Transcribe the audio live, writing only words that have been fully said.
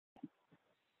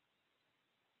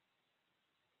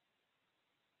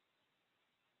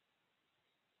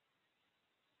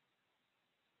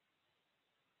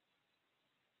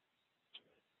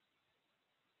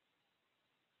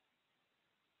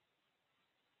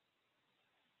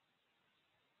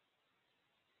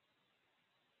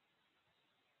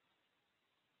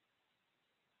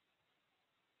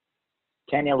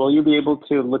Tanya, will you be able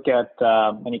to look at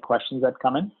any questions that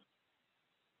come in?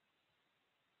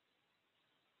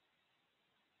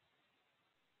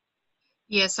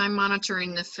 Yes, I'm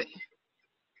monitoring the.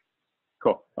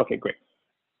 Cool. Okay, great.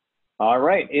 All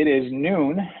right, it is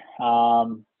noon.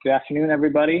 Good afternoon,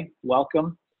 everybody.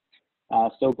 Welcome.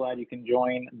 So glad you can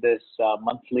join this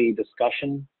monthly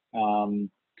discussion.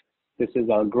 This is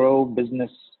our Grow Business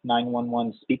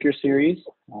 911 speaker series.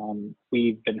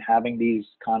 We've been having these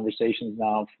conversations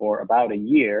now for about a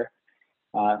year.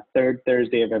 Third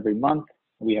Thursday of every month.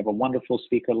 We have a wonderful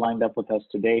speaker lined up with us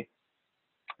today.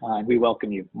 We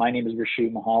welcome you. My name is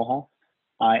Rashu Mahalha.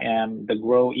 I am the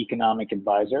Grow Economic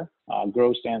Advisor.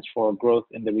 Grow stands for Growth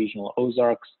in the Regional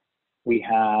Ozarks. We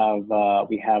have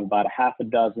about a half a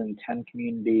dozen, 10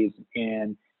 communities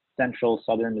in central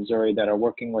southern Missouri that are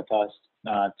working with us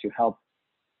to help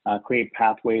create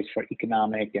pathways for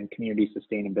economic and community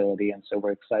sustainability. And so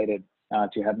we're excited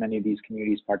to have many of these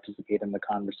communities participate in the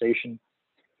conversation.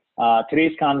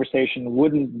 Today's conversation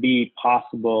wouldn't be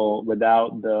possible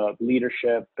without the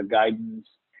leadership, the guidance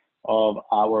of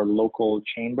our local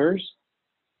chambers.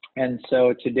 And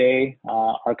so today,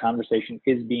 our conversation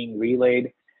is being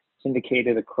relayed,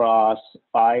 syndicated across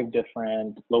 5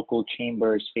 different local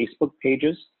chambers Facebook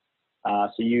pages.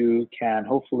 So you can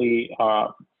hopefully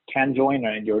can join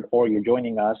or you're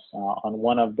joining us on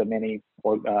one of the many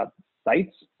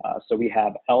sites. So we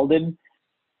have Eldon.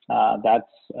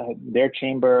 Their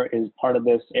chamber is part of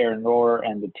this, Aaron Rohrer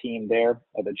and the team there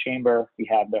at the chamber. We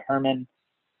have the Herman,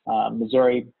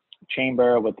 Missouri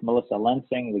chamber with Melissa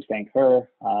Lensing, we thank her.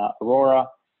 Aurora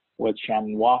with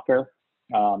Shannon Walker,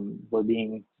 we're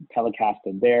being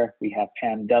telecasted there. We have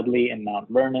Pam Dudley in Mount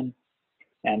Vernon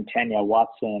and Tanya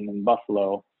Watson in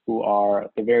Buffalo, who are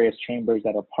the various chambers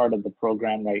that are part of the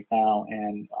program right now,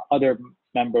 and other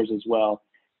members as well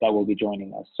that will be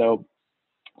joining us. So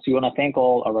we want to thank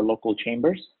all of our local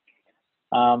chambers.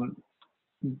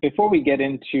 Before we get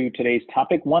into today's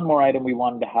topic, one more item we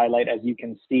wanted to highlight. As you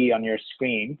can see on your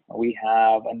screen, we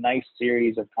have a nice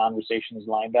series of conversations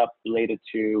lined up related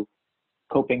to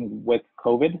coping with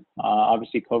COVID.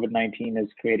 Obviously, COVID-19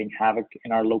 is creating havoc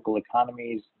in our local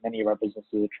economies. Many of our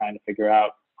businesses are trying to figure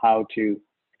out how to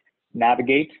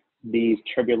navigate these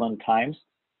turbulent times.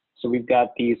 So we've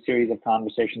got these series of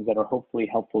conversations that are hopefully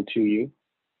helpful to you.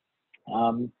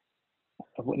 Our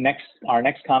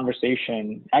next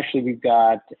conversation, actually, we've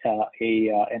got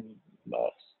an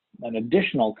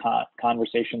additional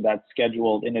conversation that's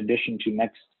scheduled in addition to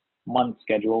next month's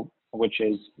schedule, which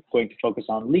is going to focus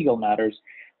on legal matters.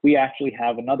 We actually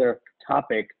have another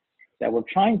topic that we're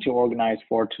trying to organize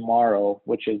for tomorrow,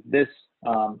 which is this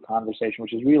conversation,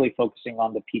 which is really focusing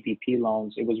on the PPP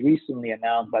loans. It was recently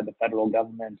announced by the federal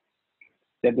government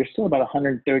that there's still about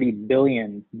 $130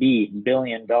 billion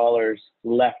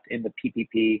left in the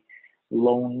PPP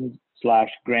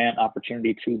loan/grant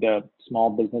opportunity through the Small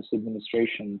Business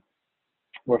Administration.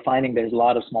 We're finding there's a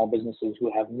lot of small businesses who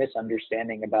have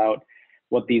misunderstanding about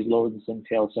what these loans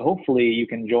entail. So hopefully you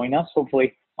can join us.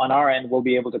 Hopefully on our end, we'll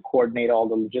be able to coordinate all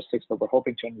the logistics, but we're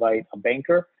hoping to invite a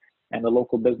banker and a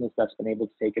local business that's been able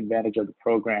to take advantage of the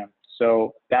program.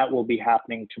 So that will be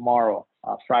happening tomorrow,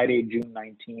 Friday, June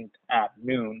 19th at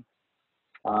noon.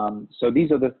 So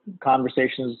these are the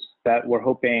conversations that we're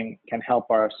hoping can help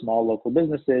our small local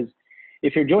businesses.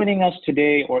 If you're joining us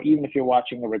today, or even if you're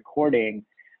watching a recording,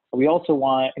 we also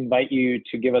want to invite you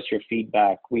to give us your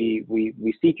feedback. We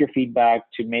seek your feedback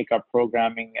to make our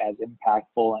programming as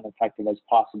impactful and effective as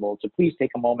possible. So please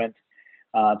take a moment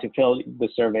to fill the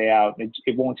survey out.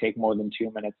 It won't take more than 2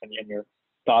 minutes, and your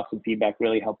thoughts and feedback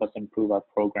really help us improve our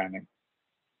programming.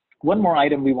 One more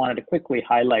item we wanted to quickly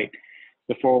highlight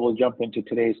before we'll jump into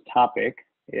today's topic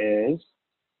is,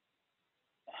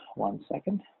 one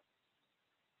second.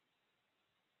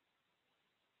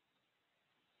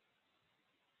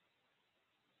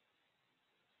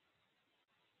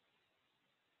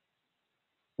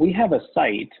 We have a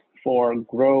site for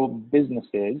Grow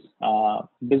businesses,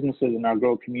 businesses in our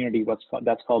Grow community,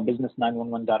 that's called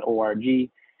business911.org.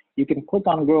 You can click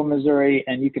on Grow Missouri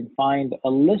and you can find a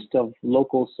list of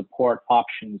local support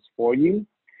options for you.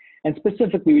 And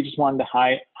specifically, we just wanted to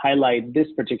highlight this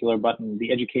particular button,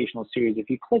 the educational series. If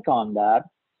you click on that,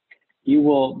 you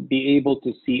will be able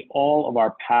to see all of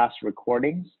our past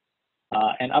recordings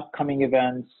and upcoming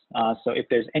events. So if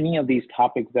there's any of these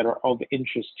topics that are of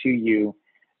interest to you,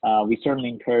 we certainly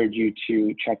encourage you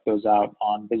to check those out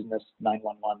on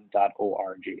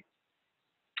business911.org.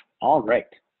 All right.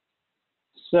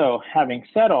 So having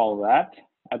said all that,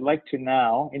 I'd like to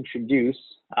now introduce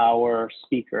our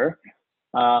speaker.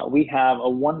 We have a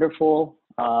wonderful,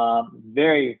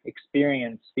 very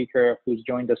experienced speaker who's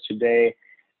joined us today.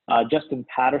 Justin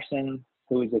Patterson,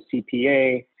 who is a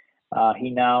CPA, he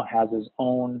now has his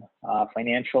own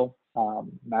financial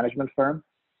management firm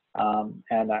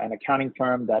and an accounting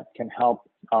firm that can help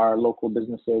our local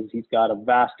businesses. He's got a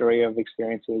vast array of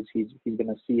experiences. He's been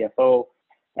a CFO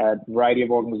at a variety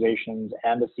of organizations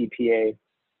and a CPA,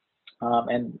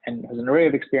 and has an array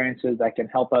of experiences that can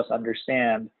help us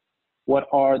understand what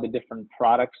are the different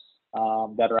products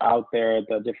that are out there,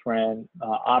 the different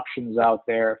options out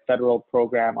there, federal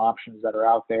program options that are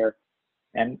out there.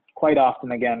 And quite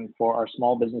often, again, for our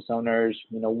small business owners,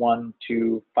 1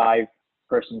 to 5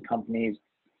 person companies,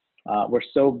 we're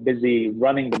so busy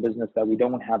running the business that we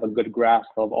don't have a good grasp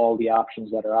of all the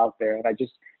options that are out there. And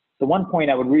the one point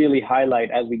I would really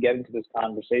highlight as we get into this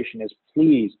conversation is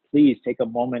please take a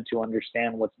moment to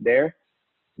understand what's there,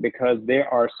 because there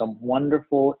are some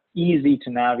wonderful, easy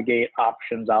to navigate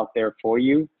options out there for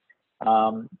you.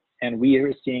 And we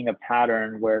are seeing a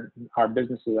pattern where our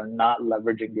businesses are not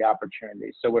leveraging the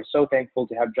opportunities. So we're so thankful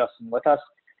to have Justin with us.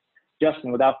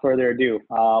 Justin, without further ado,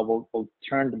 we'll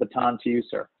turn the baton to you,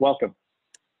 sir. Welcome.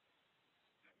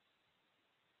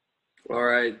 All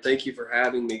right. Thank you for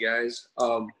having me, guys.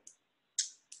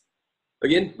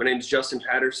 Again, my name is Justin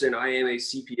Patterson. I am a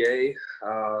CPA.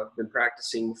 Been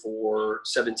practicing for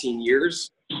 17 years.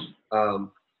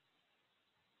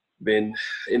 Been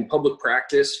in public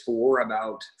practice for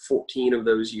about 14 of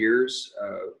those years.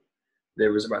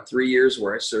 There was about 3 years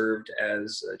where I served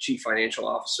as a chief financial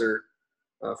officer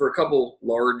for a couple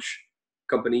large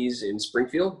companies in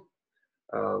Springfield.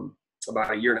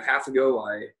 About a year and a half ago,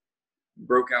 I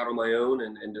broke out on my own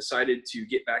and decided to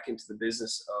get back into the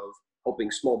business of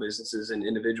helping small businesses and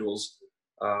individuals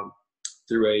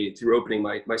through opening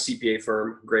my CPA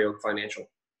firm, Gray Oak Financial.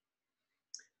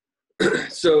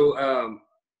 So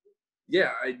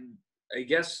yeah, I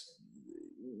guess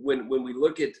when we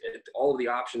look at all of the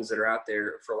options that are out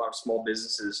there for a lot of small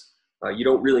businesses, you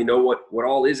don't really know what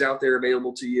all is out there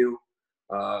available to you.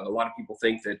 A lot of people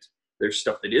think that there's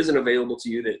stuff that isn't available to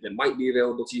you that might be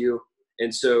available to you.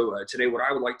 And so today what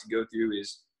I would like to go through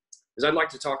is I'd like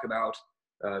to talk about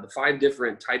the 5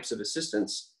 different types of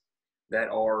assistance that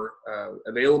are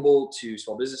available to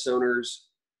small business owners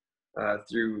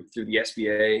through the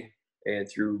SBA and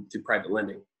through private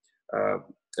lending.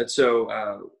 And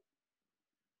so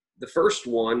the first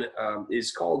one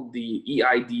is called the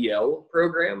EIDL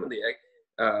program, the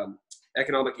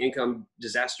Economic Income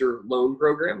Disaster Loan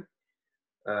Program.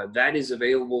 That is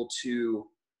available to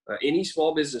any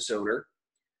small business owner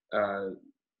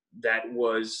that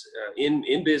was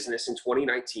in business in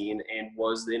 2019 and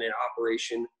was then in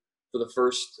operation for the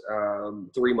first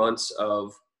 3 months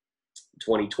of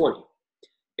 2020.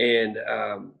 And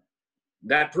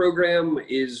that program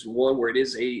is one where it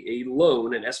is a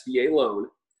loan, an SBA loan.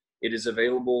 It is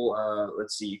available,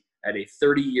 at a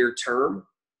 30-year term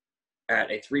at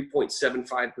a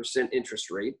 3.75% interest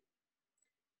rate.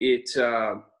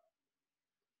 The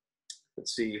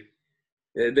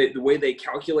way they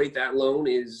calculate that loan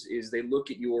is they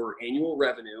look at your annual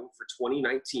revenue for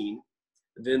 2019,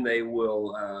 then they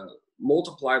will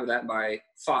multiply that by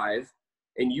 5,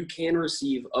 and you can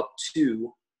receive up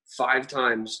to 5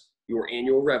 times your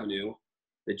annual revenue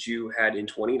that you had in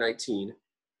 2019.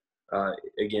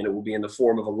 Again, it will be in the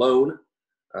form of a loan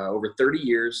over 30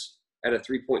 years at a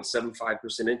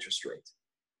 3.75% interest rate.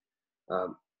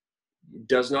 It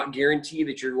does not guarantee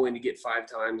that you're going to get 5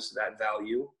 times that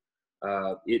value.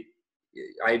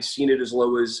 I've seen it as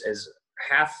low as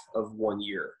half of 1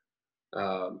 year.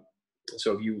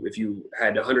 So if you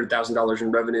had $100,000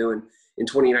 in revenue in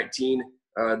 2019,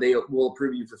 they will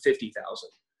approve you for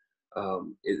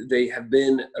 $50,000. They have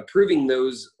been approving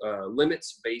those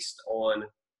limits based on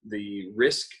the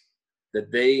risk that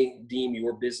they deem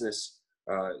your business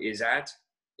is at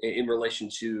in relation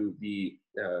to the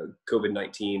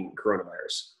COVID-19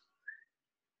 coronavirus.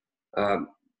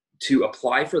 To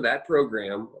apply for that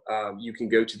program, you can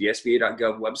go to the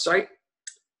SBA.gov website,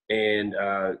 and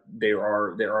there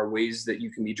are ways that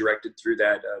you can be directed through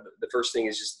that. The first thing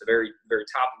is just the very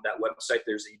top of that website.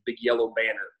 There's a big yellow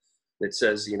banner that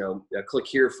says, click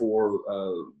here for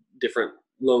different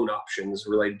loan options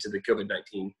related to the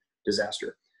COVID-19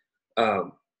 disaster.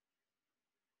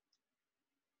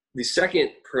 The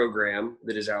second program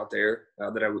that is out there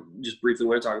that I would just briefly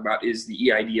want to talk about is the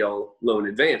EIDL Loan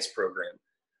Advance Program.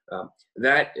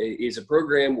 That is a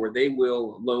program where they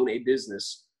will loan a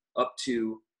business up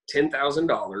to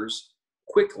 $10,000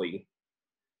 quickly.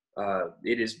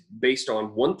 It is based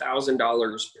on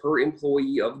 $1,000 per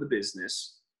employee of the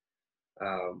business,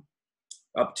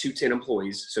 up to 10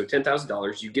 employees. So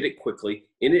 $10,000, you get it quickly,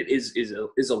 and it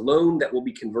is a loan that will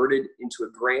be converted into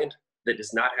a grant that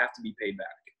does not have to be paid back.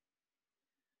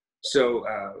 So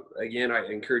again, I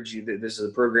encourage you that this is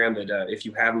a program that if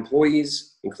you have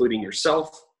employees, including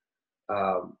yourself,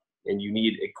 and you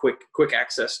need a quick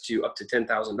access to up to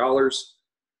 $10,000,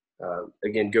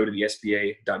 again, go to the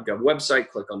SBA.gov website,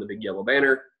 click on the big yellow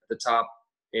banner at the top,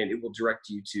 and it will direct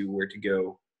you to where to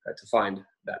go to find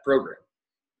that program.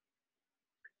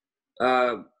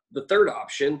 The third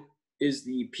option is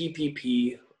the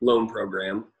PPP loan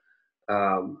program,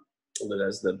 that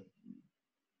is the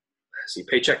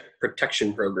Paycheck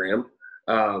Protection Program.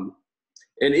 And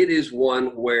it is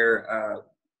one where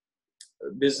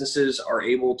businesses are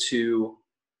able to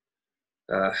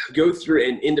go through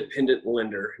an independent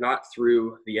lender, not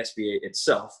through the SBA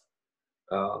itself,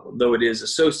 though it is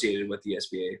associated with the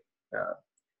SBA.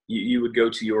 You would go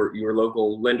to your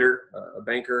local lender, a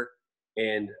banker,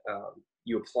 and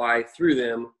you apply through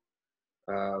them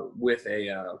with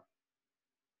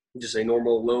just a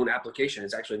normal loan application.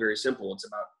 It's actually very simple. It's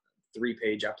about a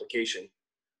 3-page application.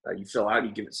 You fill out,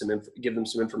 you give them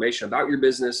some information about your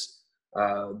business.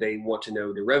 They want to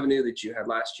know the revenue that you had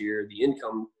last year, the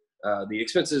income, the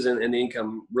expenses, and the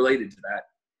income related to that.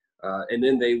 And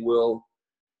then they will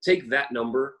take that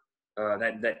number,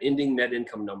 that ending net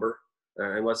income number,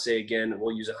 and let's say, again,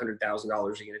 we'll use $100,000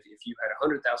 again. If you had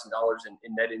 $100,000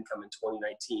 in net income in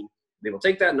 2019, they will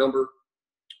take that number,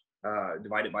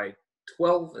 divide it by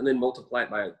 12, and then multiply it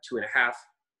by 2.5.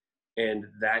 And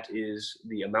that is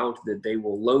the amount that they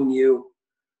will loan you.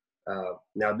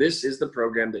 Now, this is the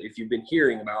program that if you've been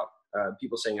hearing about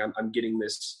people saying, I'm getting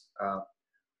this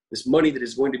money that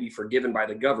is going to be forgiven by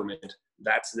the government,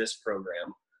 that's this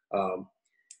program.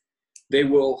 They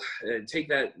will take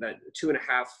that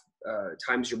 2.5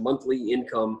 times your monthly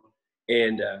income,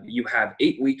 and you have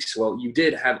 8 weeks. Well, you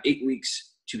did have 8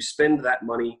 weeks to spend that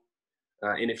money.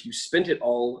 And if you spent it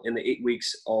all in the 8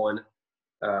 weeks on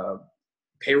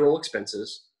payroll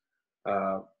expenses,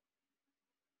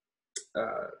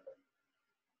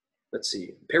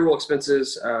 payroll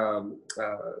expenses,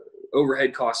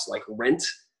 overhead costs like rent,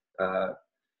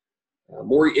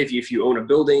 if you own a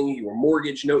building, your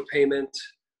mortgage note payment,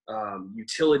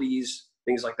 utilities,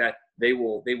 things like that, they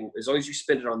will, as long as you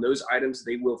spend it on those items,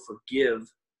 they will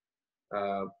forgive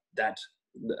that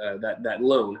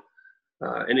loan.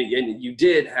 And you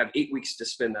did have 8 weeks to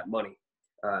spend that money.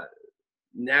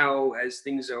 Now, as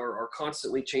things are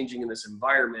constantly changing in this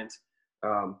environment,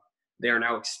 they are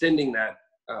now extending that,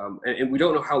 and we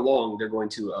don't know how long they're going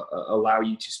to allow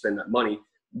you to spend that money,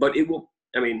 but it will,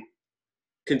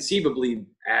 conceivably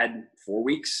add 4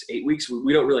 weeks, 8 weeks.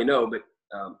 We don't really know,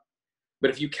 but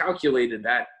if you calculated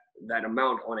that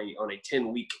amount on a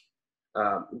 10-week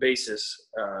basis,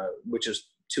 which is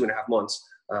 2.5 months,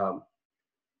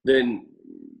 then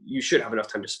you should have enough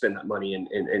time to spend that money and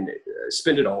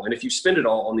spend it all. And if you spend it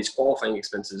all on these qualifying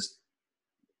expenses,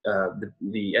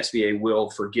 the SBA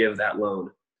will forgive that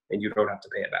loan, and you don't have to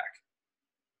pay it back.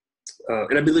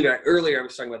 And I believe earlier I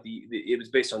was talking about it was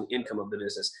based on the income of the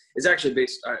business. It's actually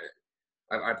based.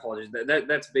 I apologize.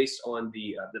 That's based on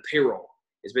the payroll.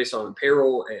 It's based on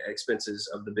payroll expenses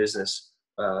of the business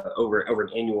over an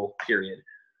annual period.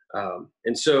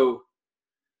 And so,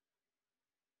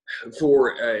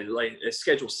 for like a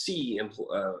Schedule C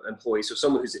employee, so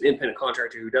someone who's an independent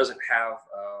contractor who doesn't have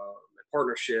a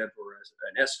partnership or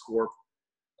an S corp,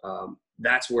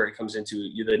 that's where it comes into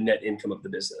the net income of the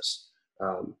business.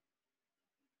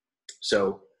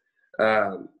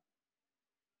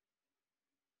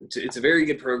 It's a very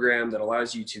good program that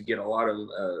allows you to get a lot of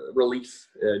relief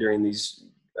during these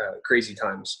crazy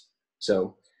times.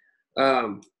 So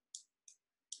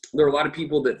there are a lot of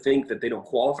people that think that they don't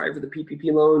qualify for the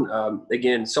PPP loan.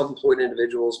 Again, self-employed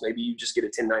individuals, maybe you just get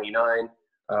a 1099.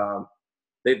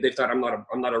 They've thought, I'm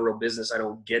not a real business. I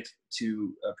don't get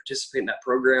to participate in that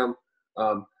program.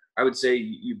 I would say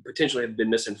you potentially have been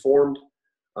misinformed.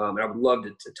 And I would love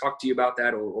to talk to you about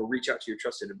that, or reach out to your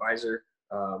trusted advisor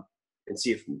and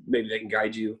see if maybe they can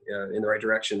guide you in the right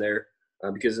direction there,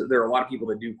 because there are a lot of people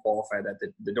that do qualify that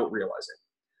don't realize it.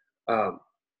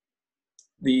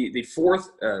 The fourth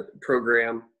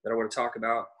program that I want to talk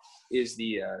about is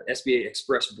the SBA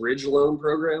Express Bridge Loan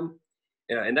Program.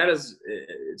 And that is,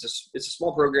 it's a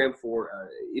small program for,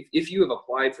 if you have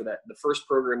applied for that, the first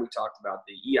program we talked about,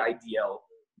 the EIDL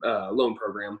loan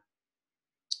program,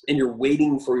 and you're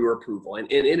waiting for your approval.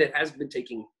 And it has been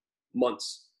taking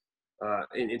months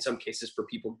in some cases for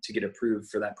people to get approved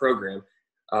for that program.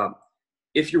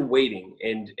 If you're waiting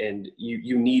and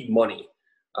you need money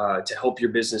to help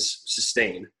your business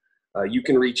sustain, you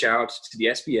can reach out to the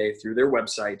SBA through their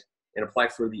website and apply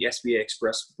for the SBA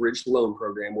Express Bridge Loan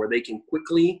Program, where they can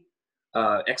quickly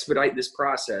expedite this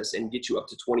process and get you up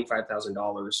to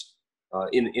 $25,000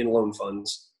 in loan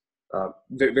funds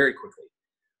very, very quickly.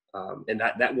 And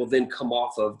that will then come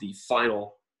off of the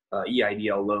final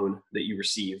EIDL loan that you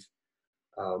receive.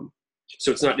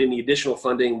 So it's not any additional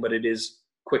funding, but it is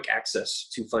quick access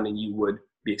to funding you would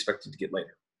be expected to get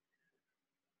later.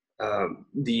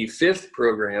 The fifth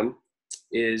program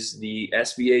is the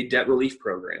SBA Debt Relief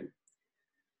Program.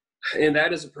 And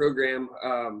that is a program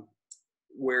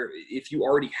where if you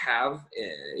already have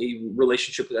a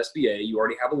relationship with SBA, you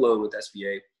already have a loan with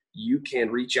SBA, you can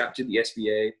reach out to the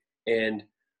SBA and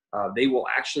they will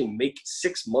actually make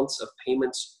 6 months of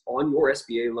payments on your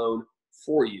SBA loan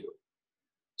for you,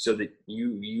 so that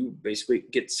you basically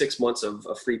get 6 months of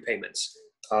free payments.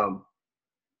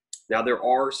 Now, there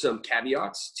are some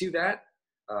caveats to that.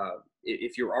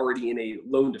 If you're already in a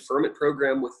loan deferment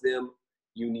program with them,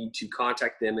 you need to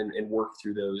contact them and work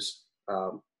through those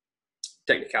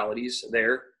technicalities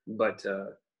there. But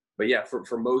yeah,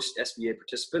 for most SBA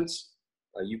participants,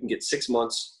 you can get 6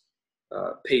 months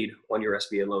paid on your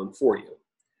SBA loan for you.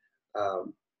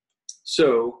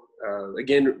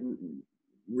 Again,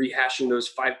 rehashing those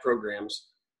 5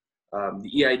 programs,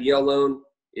 the EIDL loan,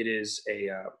 it is a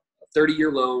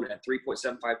 30-year loan at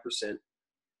 3.75%,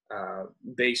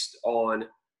 based on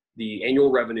the annual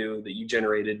revenue that you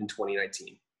generated in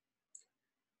 2019.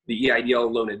 The EIDL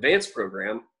loan advance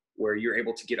program, where you're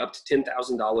able to get up to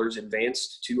 $10,000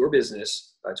 advanced to your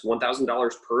business, it's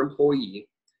 $1,000 per employee.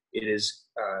 It is,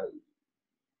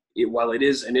 while it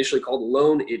is initially called a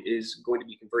loan, it is going to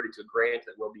be converted to a grant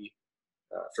that will be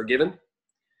forgiven.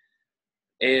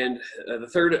 And the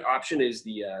third option is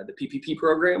the PPP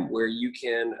program, where you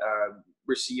can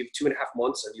receive 2.5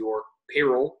 months of your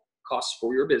payroll costs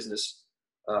for your business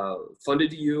funded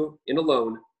to you in a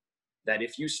loan, that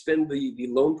if you spend the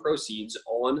loan proceeds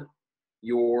on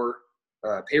your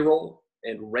payroll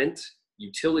and rent,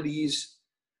 utilities,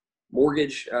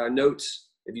 mortgage notes,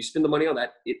 if you spend the money on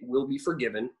that, it will be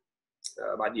forgiven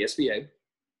by the SBA.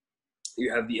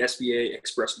 You have the SBA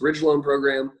Express Bridge Loan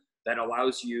Program that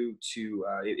allows you to,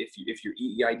 if your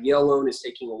EIDL loan is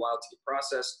taking a while to get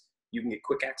processed, you can get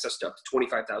quick access to up to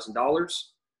 $25,000.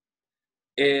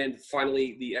 And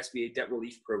finally, the SBA Debt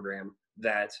Relief Program,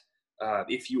 that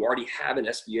if you already have an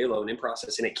SBA loan in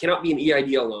process, and it cannot be an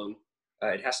EIDL loan,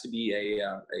 it has to be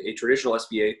a traditional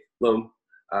SBA loan,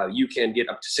 you can get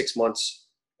up to 6 months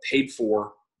paid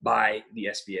for by the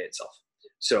SBA itself.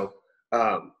 So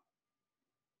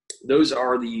those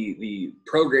are the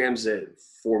programs that,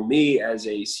 for me as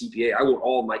a CPA, I want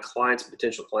all of my clients and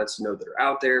potential clients to know that are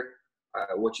out there.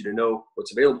 I want you to know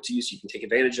what's available to you so you can take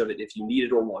advantage of it if you need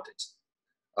it or want it.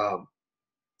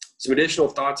 Some additional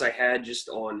thoughts I had just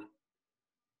on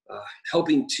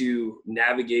helping to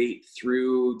navigate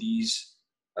through these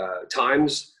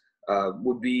times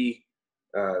would be,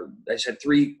 I just had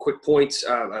 3 quick points.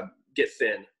 Get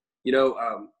thin.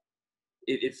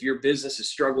 If your business is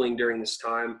struggling during this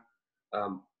time,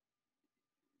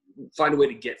 find a way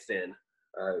to get thin.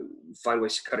 Find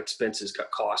ways to cut expenses,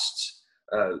 cut costs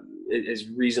as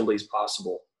reasonably as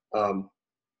possible.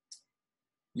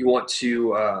 You want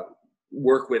to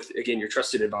work with, again, your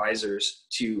trusted advisors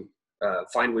to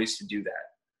find ways to do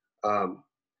that. I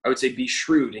would say be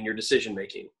shrewd in your decision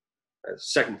making.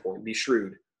 Second point, be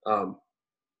shrewd.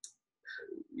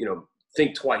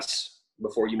 Think twice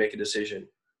before you make a decision.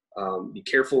 Be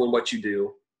careful in what you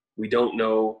do. We don't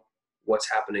know what's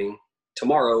happening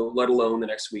tomorrow, let alone the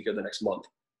next week or the next month.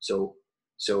 So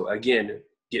again,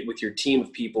 get with your team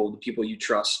of people, the people you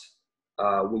trust,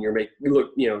 when you're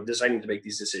deciding to make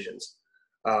these decisions.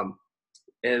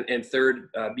 And third,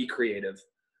 be creative.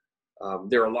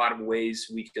 There are a lot of ways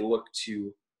we can look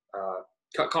to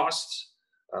cut costs.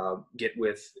 Get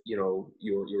with your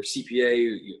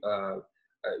CPA.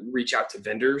 Reach out to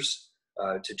vendors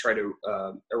to try to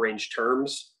arrange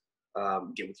terms.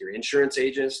 Get with your insurance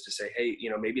agents to say, hey,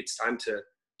 maybe it's time to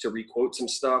requote some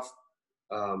stuff.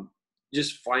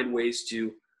 Just find ways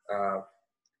to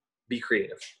be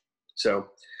creative. So,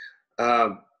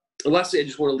 lastly, I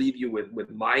just want to leave you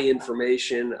with my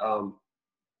information.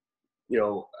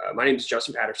 My name is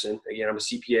Justin Patterson. Again, I'm a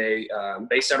CPA. I'm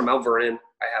based out of Mount Vernon.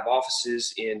 I have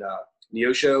offices in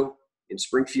Neosho, in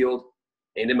Springfield,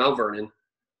 and in Mount Vernon.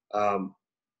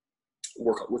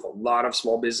 Work with a lot of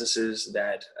small businesses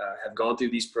that have gone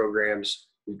through these programs.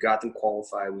 We've got them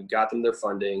qualified. We've got them their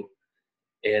funding.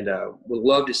 And would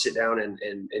love to sit down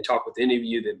and talk with any of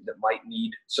you that might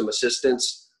need some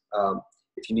assistance.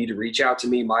 If you need to reach out to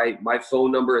me, my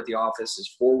phone number at the office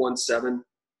is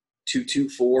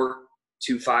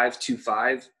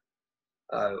 417-224-2525.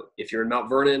 If you're in Mount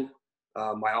Vernon,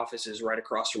 my office is right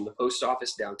across from the post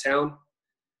office downtown.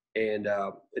 And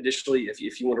additionally, if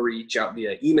you want to reach out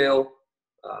via email,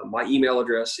 My email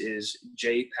address is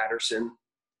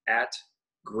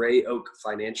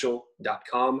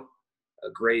jpatterson@grayoakfinancial.com.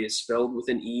 Gray is spelled with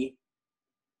an E.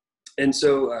 And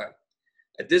so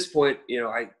at this point,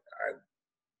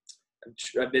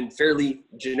 I've been fairly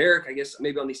generic, I guess,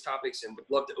 maybe on these topics, and would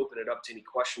love to open it up to any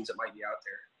questions that might be out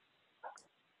there.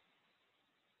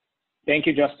 Thank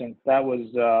you, Justin. That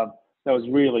was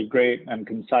really great and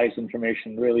concise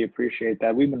information. Really appreciate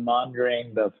that. We've been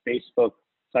monitoring the Facebook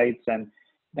sites and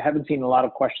I haven't seen a lot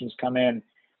of questions come in.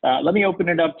 Let me open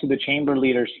it up to the chamber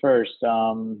leaders first.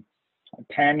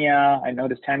 Tanya, I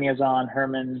noticed Tanya's on,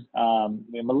 Herman,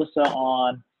 we have Melissa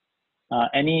on.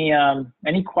 Any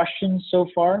questions so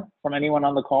far from anyone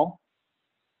on the call?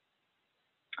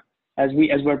 As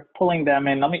we're pulling them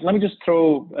in, let me just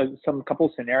throw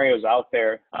couple scenarios out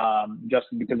there,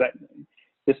 Justin, because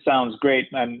this sounds great,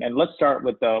 and let's start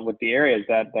with the areas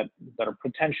that are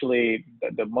potentially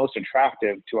the most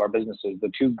attractive to our businesses, the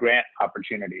 2 grant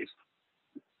opportunities.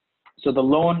 So the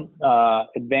loan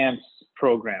advance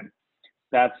program,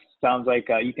 that sounds like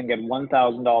you can get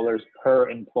 $1,000 per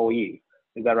employee.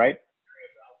 Is that right?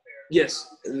 Yes,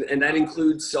 and that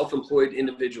includes self-employed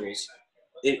individuals.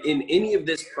 In any of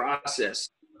this process,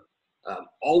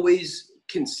 always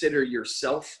consider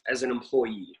yourself as an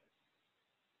employee.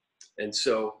 And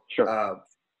so, sure.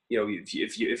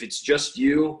 If it's just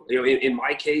you, in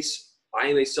my case, I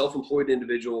am a self-employed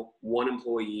individual, 1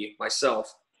 employee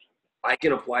myself. I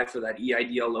can apply for that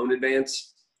EIDL loan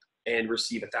advance and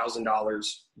receive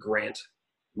 $1,000 grant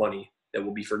money that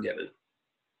will be forgiven.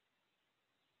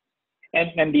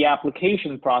 And the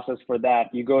application process for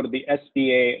that, you go to the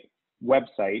SBA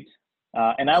website,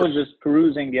 and I was just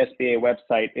perusing the SBA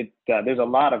website. There's a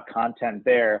lot of content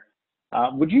there.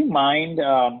 Would you mind,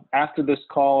 after this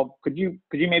call, could you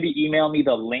maybe email me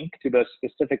the link to the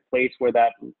specific place where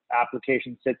that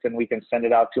application sits, and we can send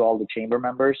it out to all the chamber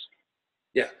members?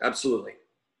 Yeah, absolutely.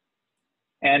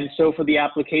 And so for the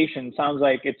application, sounds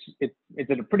like it's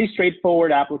a pretty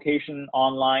straightforward application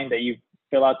online that you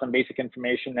fill out some basic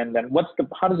information, and then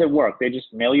how does it work? They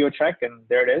just mail you a check and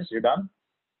there it is, you're done?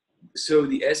 So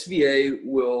the SBA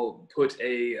will put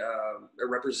a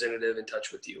representative in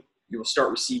touch with you. You will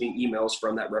start receiving emails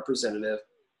from that representative,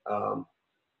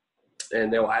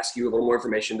 and they'll ask you a little more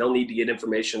information. They'll need to get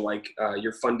information like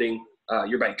your funding,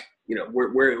 your bank,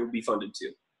 where it will be funded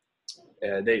to.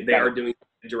 They are doing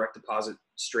direct deposit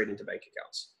straight into bank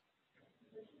accounts.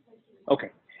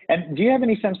 Okay. And do you have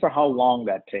any sense for how long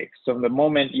that takes? So the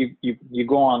moment you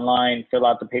go online, fill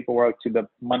out the paperwork to the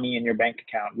money in your bank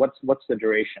account, what's the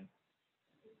duration?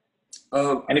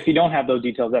 And if you don't have those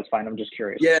details, that's fine. I'm just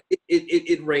curious. Yeah,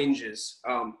 it ranges.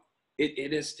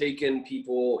 It has taken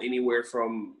people anywhere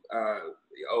from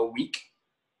a week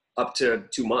up to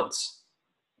 2 months.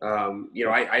 I'm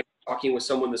talking with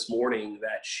someone this morning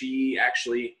that she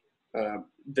actually,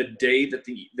 the day that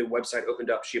the website opened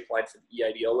up, she applied for the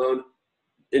EIDL loan,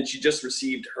 and she just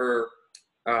received her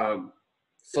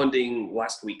funding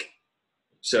last week.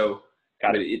 So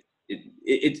got it.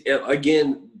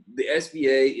 Again, the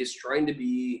SBA is trying to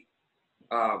be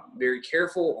very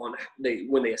careful on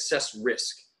when they assess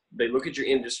risk. They look at your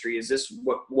industry. Is this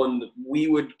one that we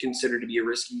would consider to be a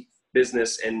risky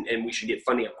business and we should get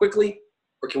funding up quickly,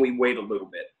 or can we wait a little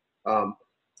bit?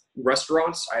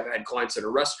 Restaurants, I've had clients that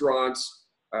are restaurants,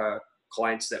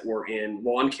 clients that were in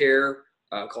lawn care,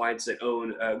 clients that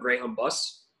own Greyhound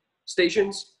bus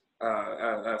stations,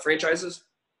 franchises.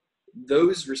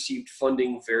 Those received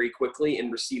funding very quickly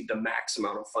and received the max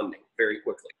amount of funding very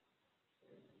quickly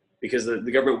because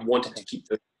the government wanted to keep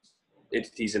the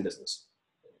entities in business.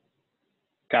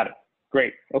 Got it.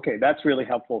 Great. Okay, that's really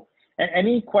helpful. And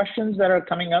any questions that are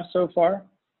coming up so far?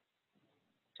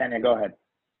 Tanya, go ahead.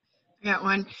 I got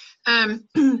one.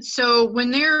 So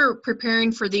when they're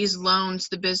preparing for these loans,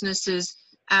 the businesses,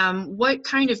 what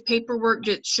kind of paperwork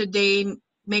should they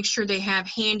make sure they have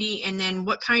handy? And then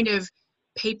what kind of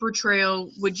paper trail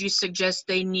would you suggest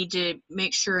they need to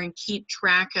make sure and keep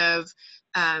track of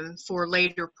for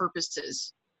later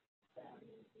purposes?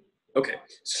 Okay,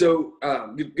 so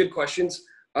good questions.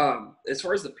 As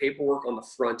far as the paperwork on the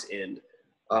front end,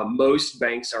 most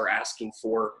banks are asking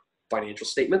for financial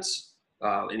statements,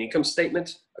 an income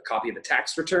statement, a copy of the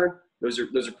tax return. Those are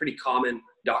pretty common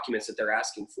documents that they're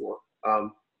asking for.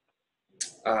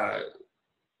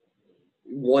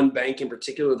 One bank in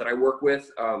particular that I work with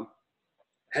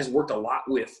has worked a lot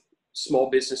with small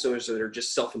business owners that are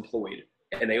just self-employed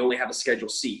and they only have a Schedule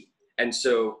C. And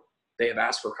so they have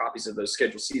asked for copies of those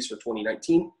Schedule Cs for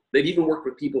 2019. They've even worked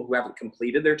with people who haven't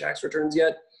completed their tax returns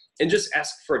yet and just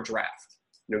asked for a draft.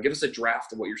 Give us a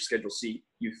draft of what your Schedule C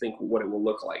you think what it will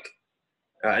look like.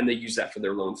 And they use that for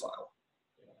their loan file.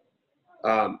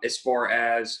 As far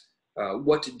as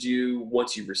what to do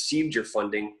once you've received your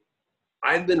funding,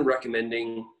 I've been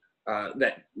recommending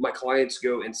that my clients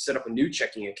go and set up a new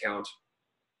checking account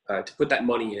to put that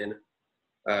money in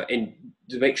and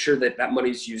to make sure that that money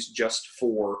is used just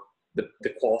for the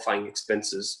qualifying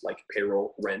expenses like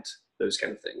payroll, rent, those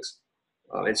kind of things.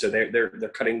 And so they're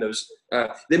cutting those.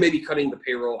 They may be cutting the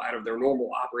payroll out of their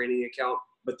normal operating account,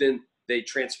 but then they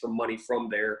transfer money from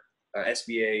their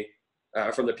SBA,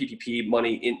 from the PPP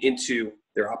money into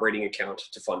their operating account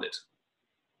to fund it.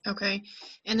 Okay.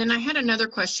 And then I had another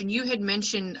question. You had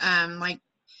mentioned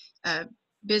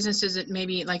businesses that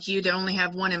maybe like you that only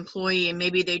have one employee and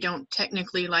maybe they don't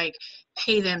technically like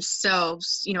pay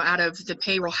themselves, out of the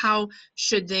payroll. How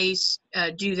should they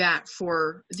do that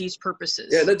for these purposes?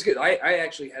 Yeah, that's good. I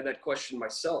actually had that question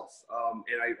myself,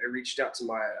 and I reached out to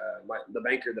the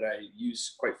banker that I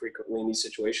use quite frequently in these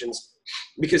situations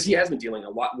because he has been dealing a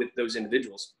lot with those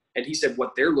individuals, and he said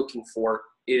what they're looking for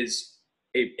is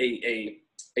a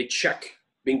check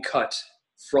being cut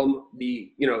from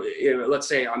the let's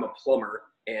say I'm a plumber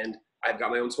and I've got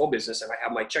my own small business and I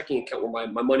have my checking account where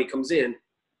my money comes in.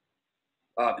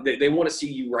 They want to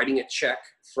see you writing a check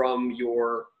from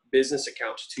your business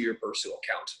account to your personal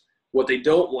account. What they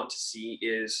don't want to see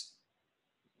is,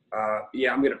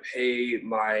 I'm going to pay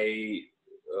my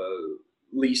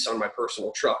lease on my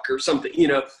personal truck or something. I'm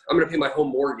going to pay my home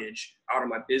mortgage out of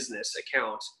my business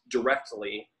account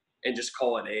directly and just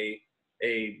call it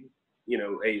a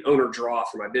owner draw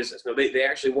for my business. No, they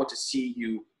actually want to see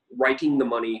you writing the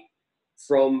money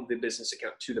from the business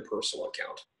account to the personal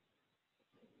account.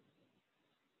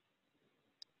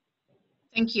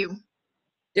 Thank you.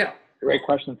 Yeah. Great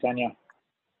question, Tanya.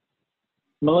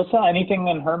 Melissa, anything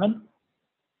on Herman?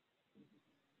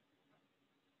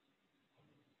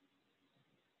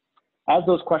 As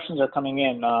those questions are coming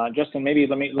in, Justin, maybe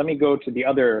let me go to the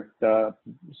other.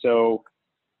 So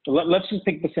let's just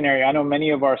pick the scenario. I know many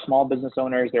of our small business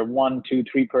owners, they're 1, 2,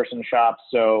 3 person shops.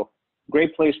 So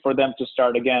great place for them to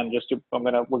start. Again,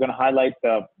 we're gonna highlight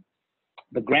the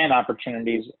grant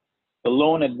opportunities, the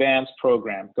loan advance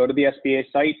program. Go to the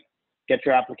SBA site, get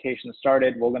your application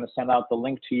started. We're gonna send out the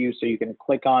link to you so you can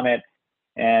click on it.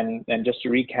 And just to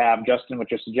recap, Justin, what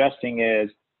you're suggesting is,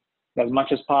 as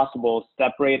much as possible,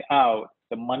 separate out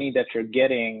the money that you're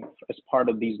getting as part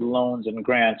of these loans and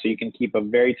grants so you can keep a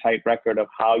very tight record of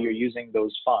how you're using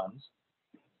those funds.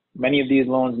 Many of these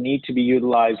loans need to be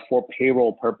utilized for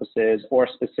payroll purposes or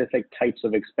specific types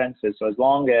of expenses. So as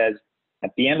long as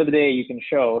at the end of the day, you can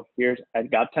show, I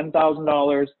got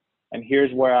 $10,000 and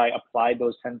here's where I applied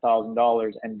those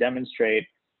 $10,000 and demonstrate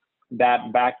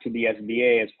that back to the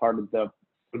SBA as part of the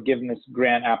forgiveness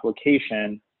grant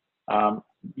application,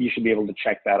 you should be able to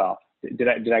check that off.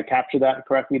 Did I capture that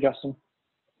correctly, Justin?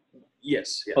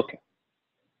 Yes. Yeah. Okay.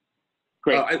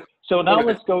 Great. So now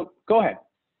let's go. Go ahead.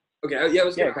 Okay.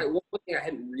 One thing I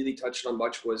hadn't really touched on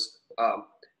much was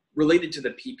related to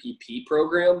the PPP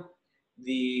program,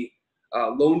 the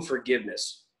loan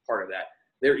forgiveness part of that.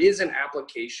 There is an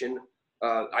application.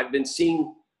 I've been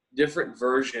seeing different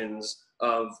versions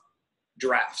of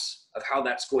drafts of how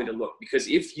that's going to look, because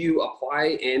if you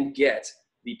apply and get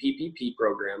the PPP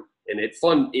program and it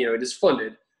is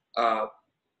funded,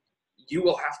 you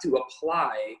will have to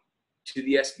apply to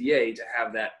the SBA to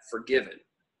have that forgiven.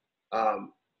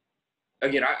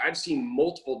 Again, I've seen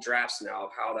multiple drafts now of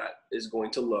how that is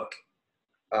going to look.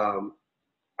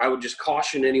 I would just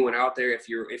caution anyone out there, if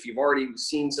you've already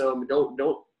seen some,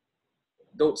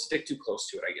 don't stick too close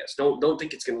to it. I guess don't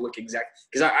think it's going to look exact,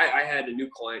 because I had a new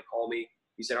client call me.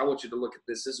 He said, I want you to look at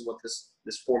this. This is what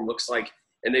this form looks like.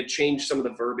 And they've changed some of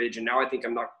the verbiage. And now I think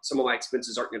some of my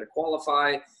expenses aren't going to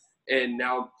qualify. And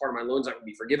now part of my loans aren't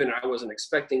going to be forgiven. I wasn't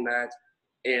expecting that.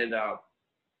 And,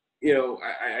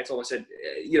 I told him, I said,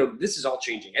 this is all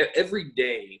changing. Every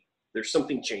day there's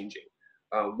something changing.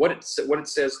 What it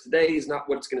says today is not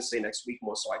what it's going to say next week,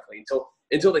 most likely,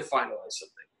 until they finalize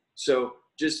something. So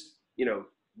just,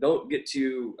 don't get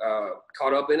too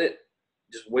caught up in it.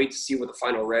 Just wait to see what the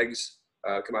final regs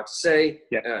come out to say.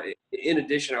 Yeah. In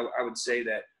addition, I would say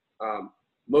that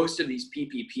most of these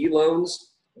PPP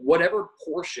loans, whatever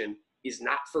portion is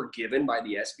not forgiven by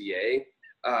the SBA,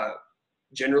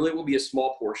 generally will be a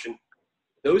small portion.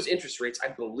 Those interest rates, I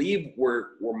believe,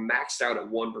 were maxed out at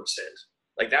 1%.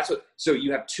 Like so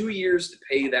you have 2 years to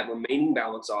pay that remaining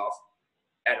balance off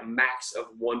at a max of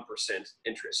 1%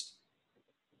 interest.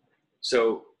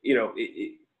 So,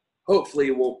 hopefully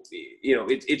it won't be,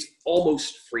 it's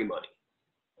almost free money.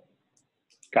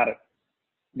 Got it.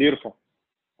 Beautiful.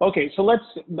 Okay, so I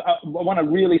want to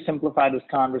really simplify this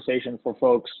conversation for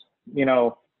folks.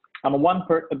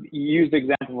 You used the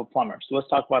example of a plumber. So let's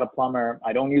talk about a plumber.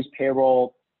 I don't use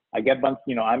payroll. I get,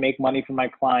 I make money from my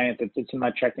clients. It sits in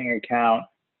my checking account.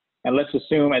 And let's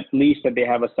assume at least that they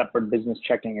have a separate business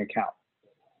checking account.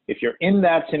 If you're in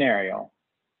that scenario,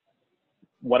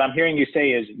 what I'm hearing you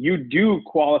say is you do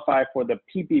qualify for the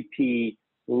PPP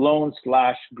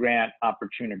loan/grant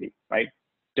opportunity, right?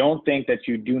 Don't think that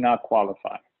you do not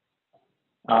qualify.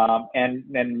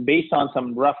 And based on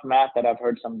some rough math that I've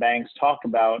heard some banks talk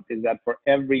about is that for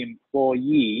every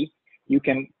employee, you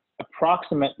can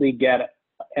approximately get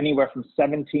anywhere from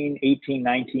 $17,000,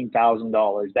 $18,000,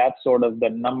 $19,000. That's sort of the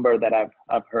number that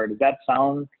I've heard. Does that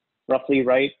sound roughly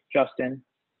right, Justin?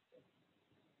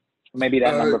 Maybe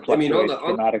that number fluctuates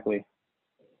dramatically.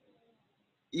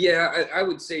 Yeah, I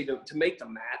would say to make the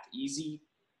math easy,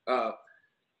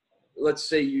 let's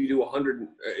say you do 100,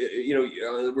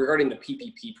 regarding the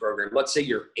PPP program, let's say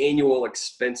your annual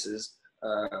expenses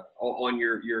on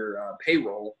your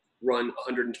payroll run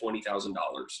 $120,000,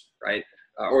 right?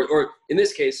 Or in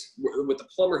this case, with the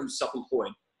plumber who's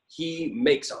self-employed, he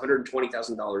makes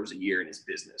 $120,000 a year in his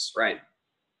business, right?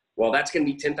 Well, that's going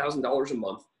to be $10,000 a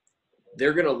month.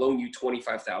 They're going to loan you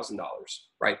 $25,000,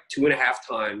 right? 2.5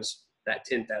 times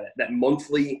that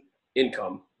monthly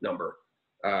income number.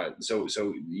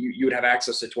 So you would have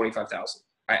access to $25,000.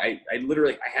 I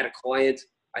literally had a client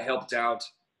I helped out,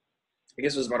 I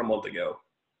guess it was about a month ago.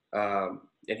 And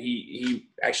he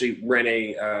actually ran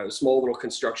a small little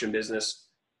construction business.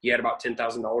 He had about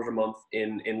 $10,000 a month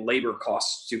in labor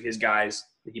costs to his guys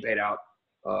that he paid out.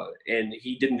 And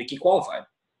he didn't think he qualified.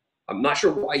 I'm not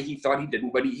sure why he thought he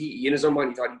didn't, but he in his own mind,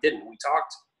 he thought he didn't. We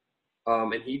talked,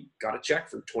 and he got a check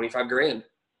for $25,000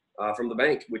 from the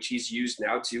bank, which he's used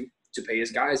now to pay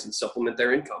his guys and supplement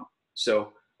their income.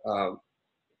 So,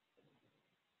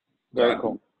 very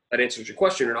cool. That answers your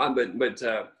question or not, but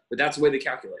that's the way they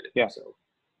calculate it. Yeah. So.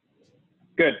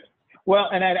 Good. Well,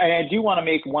 and I do want to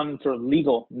make one sort of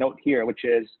legal note here, which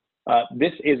is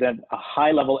this is a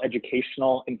high-level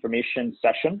educational information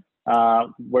session.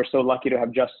 We're so lucky to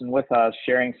have Justin with us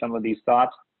sharing some of these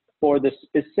thoughts. For the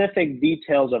specific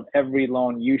details of every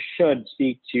loan, you should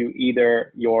speak to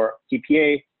either your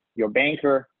TPA, your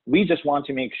banker. We just want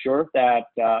to make sure that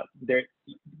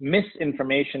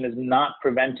misinformation is not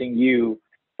preventing you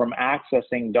from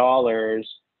accessing dollars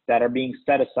that are being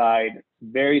set aside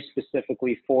very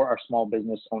specifically for our small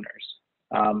business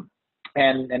owners.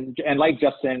 And like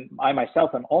Justin, I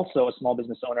myself am also a small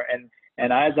business owner,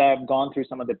 and as I've gone through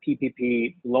some of the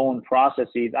PPP loan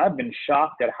processes, I've been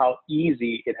shocked at how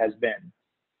easy it has been.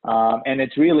 And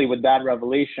it's really with that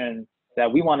revelation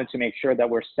that we wanted to make sure that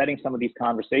we're setting some of these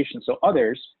conversations so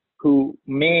others who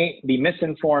may be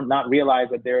misinformed, not realize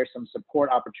that there are some support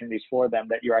opportunities for them,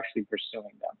 that you're actually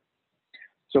pursuing them.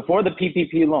 So for the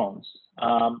PPP loans,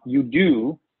 you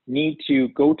do need to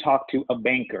go talk to a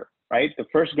banker, right? The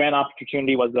first grant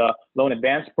opportunity was the loan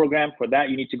advance program. For that,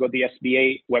 you need to go to the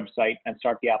SBA website and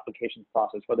start the application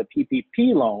process. For the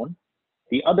PPP loan,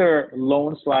 the other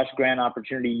loan/grant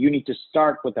opportunity, you need to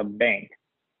start with a bank.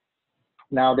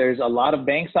 Now, there's a lot of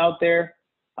banks out there.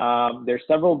 There's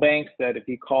several banks that if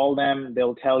you call them,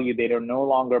 they'll tell you they are no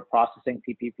longer processing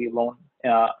PPP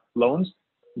loans.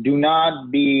 Do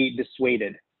not be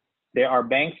dissuaded. There are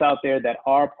banks out there that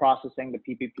are processing the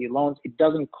PPP loans. It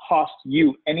doesn't cost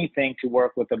you anything to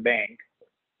work with a bank,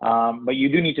 but you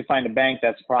do need to find a bank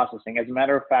that's processing. As a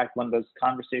matter of fact, when those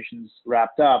conversations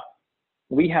wrapped up,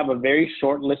 we have a very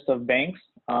short list of banks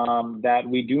that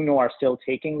we do know are still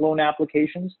taking loan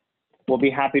applications. We'll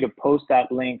be happy to post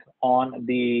that link on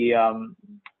the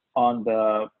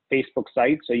Facebook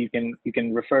site, so you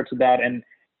can refer to that.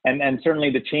 And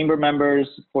certainly the chamber members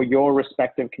for your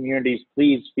respective communities,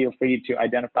 please feel free to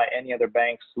identify any other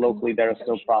banks locally that are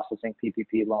still processing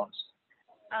PPP loans.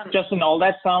 Justin, all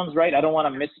that sounds right. I don't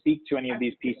want to misspeak to any of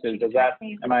these pieces.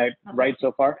 Am I right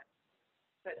so far?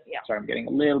 Yeah. Sorry, I'm getting a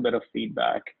little bit of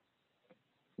feedback.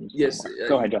 Yes.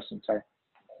 Go ahead, Justin. Sorry.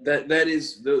 That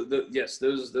is yes,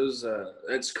 those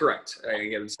that's correct. I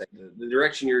gotta say the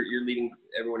direction you're leading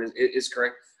everyone is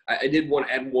correct. I did want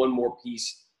to add one more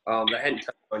piece that I hadn't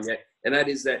touched on yet, and that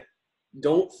is that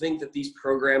don't think that these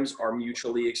programs are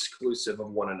mutually exclusive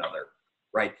of one another,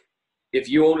 right? If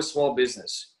you own a small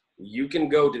business, you can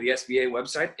go to the SBA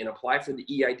website and apply for the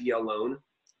EIDL loan.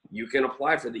 You can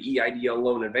apply for the EIDL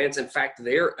loan advance. In fact,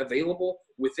 they're available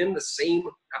within the same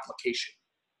application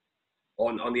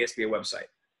on the SBA website.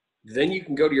 Then you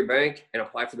can go to your bank and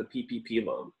apply for the PPP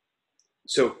loan.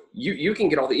 So you can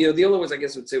get all the, the only ones I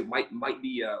guess I would say might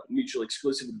be mutually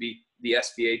exclusive would be the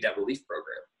SBA debt relief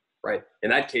program, right? In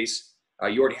that case,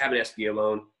 you already have an SBA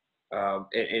loan.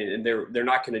 and they're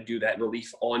not going to do that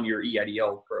relief on your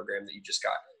EIDL program that you just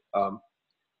got.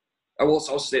 I will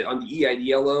also say on the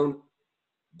EIDL loan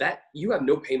that you have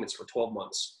no payments for 12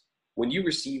 months. When you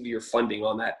receive your funding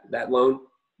on that loan,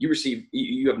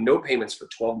 you have no payments for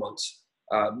 12 months.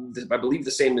 I believe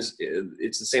it's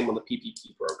the same on the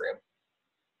PPP program.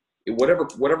 Whatever,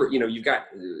 you've got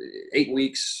 8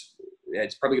 weeks.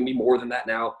 It's probably gonna be more than that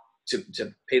now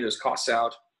to pay those costs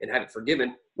out and have it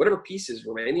forgiven. Whatever piece is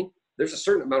remaining, there's a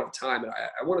certain amount of time, and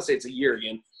I want to say it's a year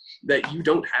again, that you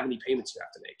don't have any payments you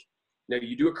have to make. Now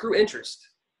you do accrue interest,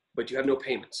 but you have no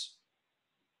payments.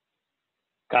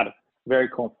 Got it. Very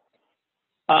cool.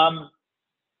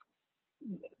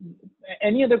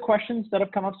 Any other questions that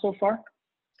have come up so far?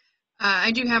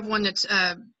 I do have one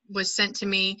that was sent to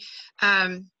me.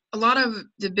 A lot of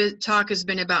the talk has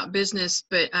been about business,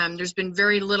 but there's been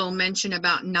very little mention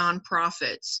about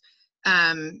nonprofits.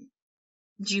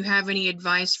 Do you have any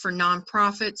advice for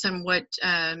nonprofits and what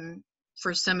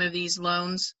for some of these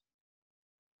loans?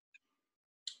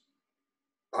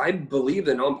 I believe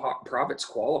the nonprofits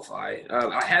qualify.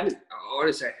 I have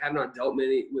not dealt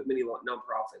with many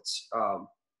nonprofits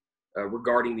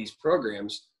regarding these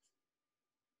programs,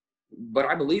 but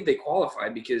I believe they qualify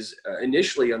because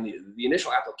initially on the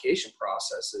initial application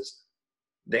processes,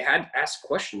 they had asked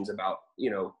questions about,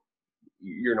 your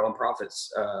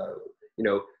nonprofits,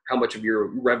 how much of your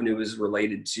revenue is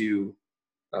related to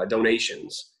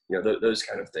donations, those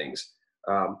kind of things.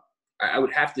 I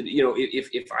would have to,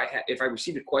 if I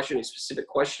received a specific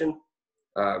question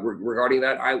regarding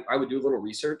that, I would do a little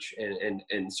research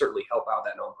and certainly help out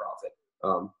that nonprofit.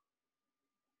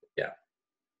 Yeah.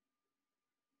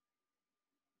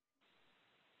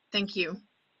 Thank you.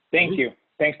 Thank you.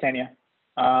 Thanks, Tanya.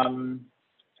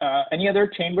 Any other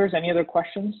chambers? Any other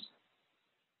questions?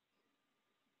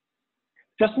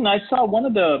 Justin, I saw one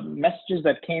of the messages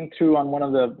that came through on one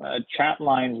of the chat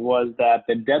lines was that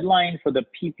the deadline for the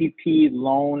PPP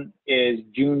loan is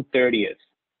June 30th.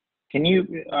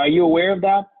 Are you aware of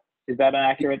that? Is that an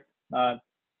accurate?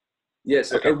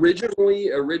 Yes. Okay.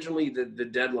 Originally the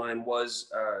deadline was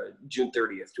June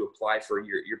 30th to apply for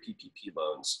your PPP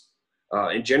loans.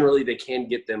 And generally they can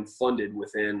get them funded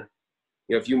within,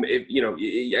 I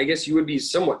guess you would be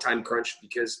somewhat time crunched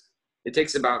because it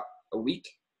takes about a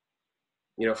week,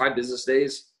 5 business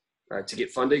days to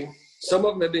get funding. Some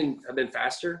of them have been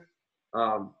faster,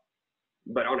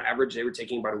 but on average they were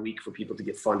taking about a week for people to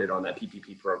get funded on that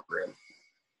PPP program.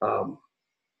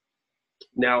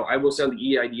 Now I will say on the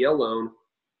EIDL loan,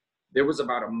 there was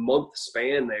about a month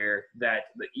span there that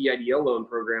the EIDL loan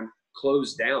program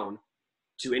closed down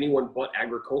to anyone but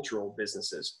agricultural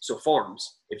businesses. So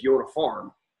farms, if you own a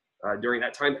farm during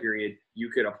that time period,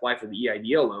 you could apply for the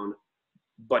EIDL loan,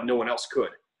 but no one else could.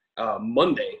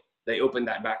 Monday, they opened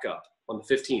that back up on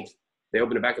the 15th. They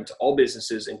opened it back up to all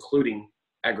businesses, including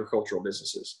agricultural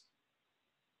businesses.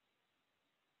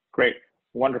 Great.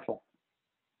 Wonderful.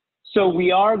 So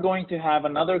we are going to have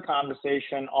another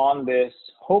conversation on this,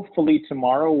 hopefully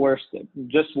tomorrow. We're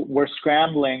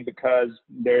scrambling because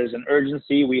there's an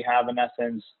urgency. We have, in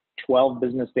essence, 12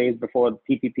 business days before the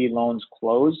PPP loans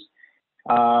close.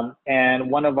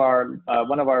 And one of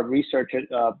our research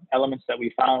elements that we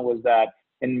found was that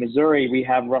in Missouri, we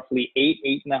have roughly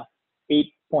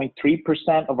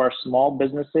 8.3% of our small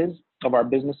businesses,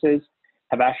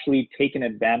 have actually taken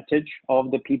advantage of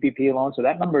the PPP loan. So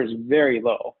that number is very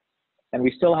low. And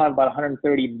we still have about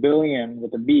 130 billion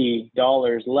with a B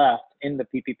dollars left in the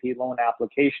PPP loan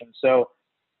application. So,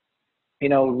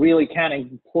 really can't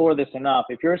implore this enough.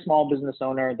 If you're a small business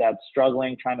owner that's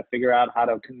struggling, trying to figure out how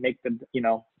to make the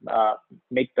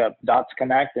dots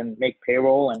connect and make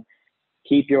payroll and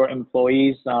keep your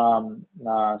employees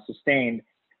sustained,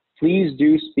 please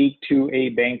do speak to a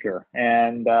banker.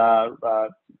 And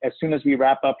as soon as we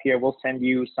wrap up here, we'll send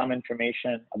you some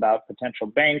information about potential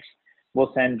banks.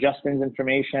 We'll send Justin's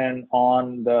information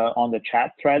on the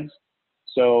chat threads.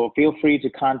 So feel free to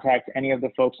contact any of the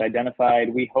folks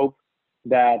identified. We hope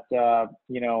that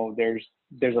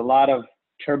there's a lot of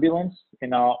turbulence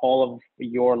in all of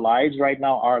your lives right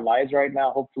now, our lives right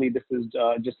now. Hopefully this is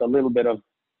just a little bit of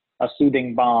a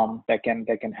soothing balm that can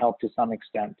help to some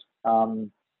extent.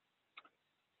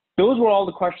 Those were all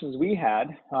the questions we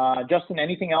had. Justin,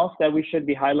 anything else that we should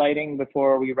be highlighting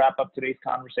before we wrap up today's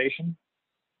conversation?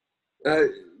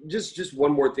 Just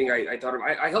one more thing I thought of.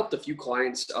 I helped a few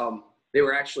clients. They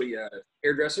were actually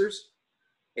hairdressers,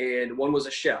 and one was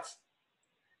a chef.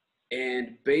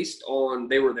 And based on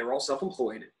they were all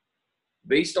self-employed.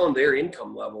 Based on their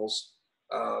income levels,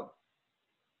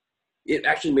 it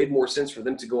actually made more sense for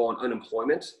them to go on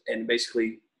unemployment and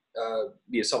basically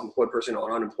be a self-employed person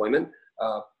on unemployment.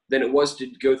 than it was to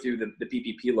go through the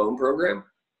PPP loan program.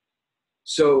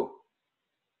 So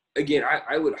again,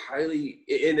 I would highly,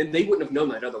 and they wouldn't have known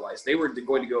that otherwise. They were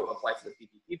going to go apply for the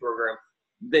PPP program.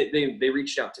 They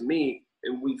reached out to me,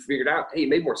 and we figured out, hey, it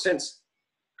made more sense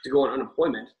to go on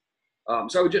unemployment.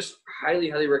 So I would just highly,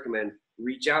 highly recommend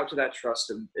reach out to that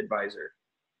trusted advisor.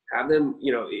 Have them,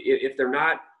 if they're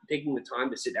not taking the time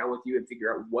to sit down with you and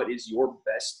figure out what is your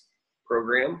best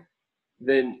program,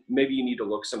 then maybe you need to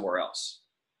look somewhere else.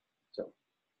 So.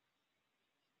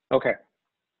 Okay.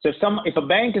 So if a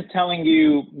bank is telling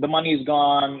you the money's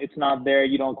gone, it's not there,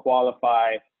 you don't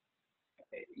qualify,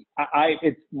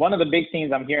 it's one of the big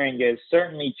things I'm hearing is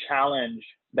certainly challenge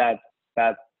that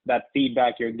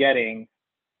feedback you're getting.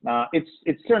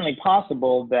 It's certainly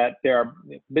possible that there are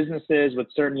businesses with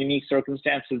certain unique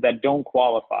circumstances that don't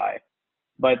qualify,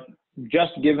 but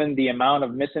just given the amount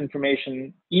of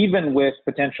misinformation, even with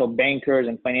potential bankers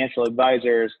and financial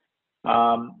advisors,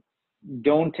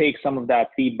 don't take some of that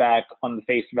feedback on the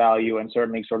face value, and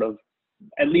certainly sort of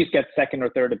at least get second or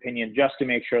third opinion just to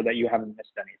make sure that you haven't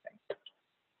missed anything.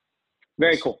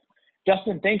 Very cool.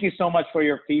 Justin, thank you so much for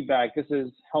your feedback. This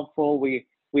is helpful. We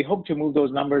hope to move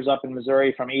those numbers up in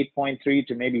Missouri from 8.3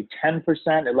 to maybe 10%,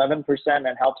 11%,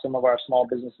 and help some of our small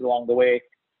businesses along the way,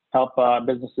 help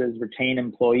businesses retain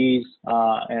employees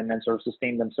and then sort of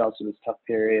sustain themselves through this tough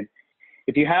period.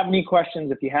 If you have any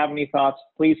questions, if you have any thoughts,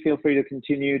 please feel free to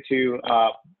continue to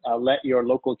let your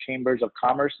local chambers of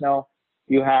commerce know.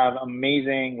 You have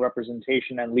amazing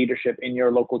representation and leadership in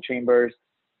your local chambers,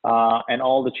 and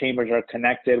all the chambers are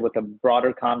connected with a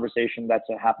broader conversation that's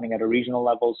happening at a regional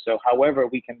level. So however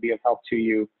we can be of help to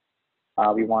you,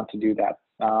 we want to do that.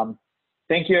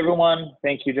 Thank you, everyone.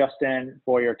 Thank you, Justin,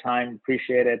 for your time.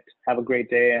 Appreciate it. Have a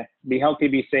great day. Be healthy,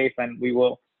 be safe, and we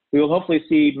will hopefully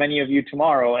see many of you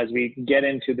tomorrow as we get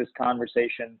into this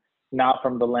conversation, not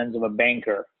from the lens of a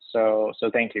banker. So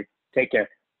thank you. Take care.